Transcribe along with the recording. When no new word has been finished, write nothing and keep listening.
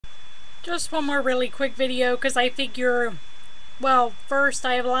Just one more really quick video because I figure, well, first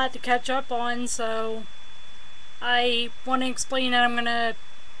I have a lot to catch up on, so I want to explain that I'm gonna,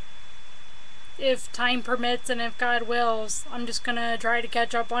 if time permits and if God wills, I'm just gonna try to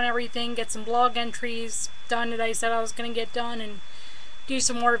catch up on everything, get some blog entries done that I said I was gonna get done, and do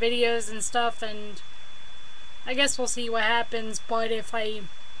some more videos and stuff, and I guess we'll see what happens. But if I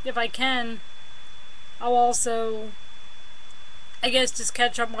can, I'll also, I guess, just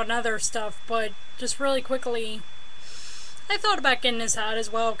catch up on other stuff. But just really quickly, I thought about getting this out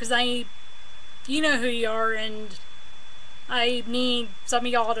as well because you know who you are, and I need some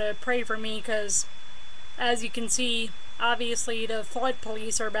of y'all to pray for me because, as you can see, obviously the thought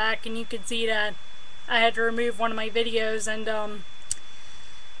police are back, and you can see that I had to remove one of my videos. And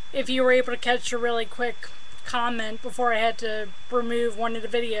if you were able to catch a really quick comment before I had to remove one of the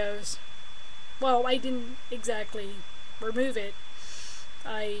videos, well, I didn't exactly remove it.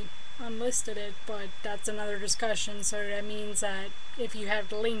 I unlisted it, but that's another discussion. So that means that if you have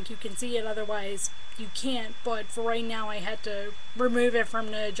the link, you can see it. Otherwise, you can't. But for right now, I had to remove it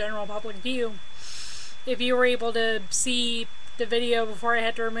from the general public view. If you were able to see the video before I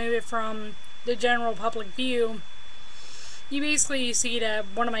had to remove it from the general public view, you basically see that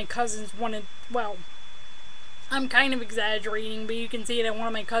one of my cousins wanted, well, I'm kind of exaggerating, but you can see that one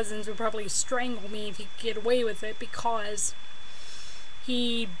of my cousins would probably strangle me if he could get away with it, because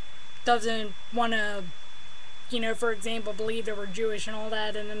he doesn't want to, for example, believe that we're Jewish and all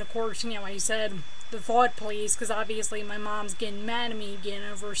that. And then, of course, I said the thought police, because obviously my mom's getting mad at me again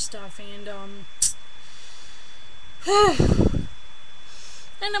over stuff. And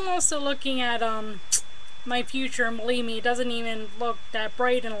and I'm also looking at my future, and believe me, it doesn't even look that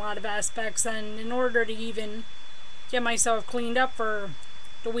bright in a lot of aspects. And in order to even get myself cleaned up for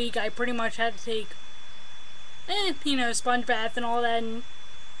the week, I pretty much had to take sponge bath and all that. And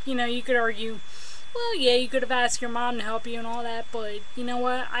you could argue, well, yeah, you could have asked your mom to help you and all that, but you know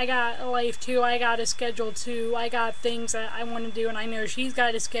what, I got a life too, I got a schedule too, I got things that I want to do, and I know she's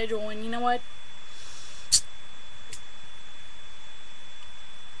got a schedule. And you know what,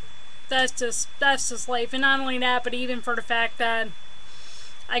 that's just life. And not only that, but even for the fact that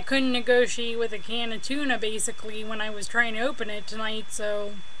I couldn't negotiate with a can of tuna basically when I was trying to open it tonight,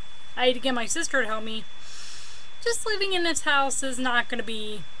 so I had to get my sister to help me. Just living in this house is not going to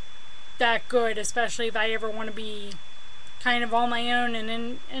be that good, especially if I ever want to be kind of on my own and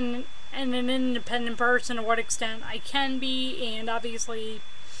an independent person, to what extent I can be. And obviously,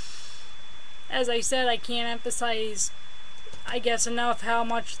 as I said, I can't emphasize, I guess, enough how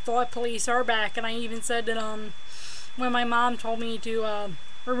much thought police are back. And I even said that when my mom told me to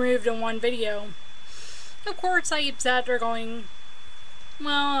remove the one video, of course I sat there going,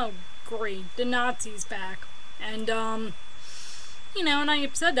 well, great, the Nazi's back. And and I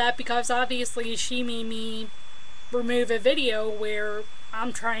said that because obviously she made me remove a video where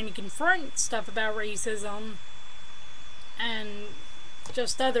I'm trying to confront stuff about racism and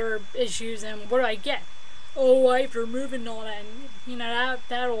just other issues. And what do I get? Oh, I have to remove it and all that, and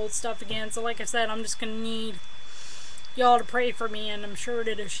that old stuff again. So like I said, I'm just gonna need y'all to pray for me. And I'm sure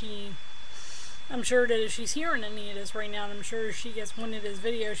that if she's hearing any of this right now, and I'm sure if she gets one of this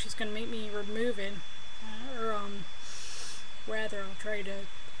video, she's gonna make me remove it, or rather, I'll try to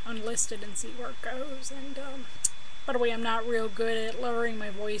unlist it and see where it goes. And by the way, I'm not real good at lowering my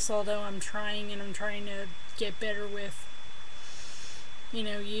voice, although I'm trying, and I'm trying to get better with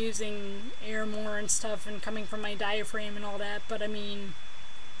using air more and stuff, and coming from my diaphragm and all that. But I mean,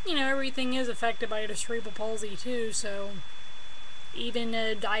 everything is affected by the cerebral palsy too, so even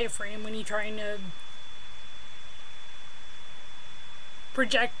a diaphragm, when you're trying to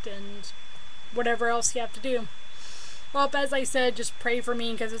project and whatever else you have to do. Well, as I said, just pray for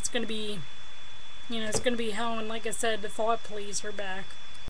me, because it's going to be, it's going to be hell. And like I said, the thought police are back.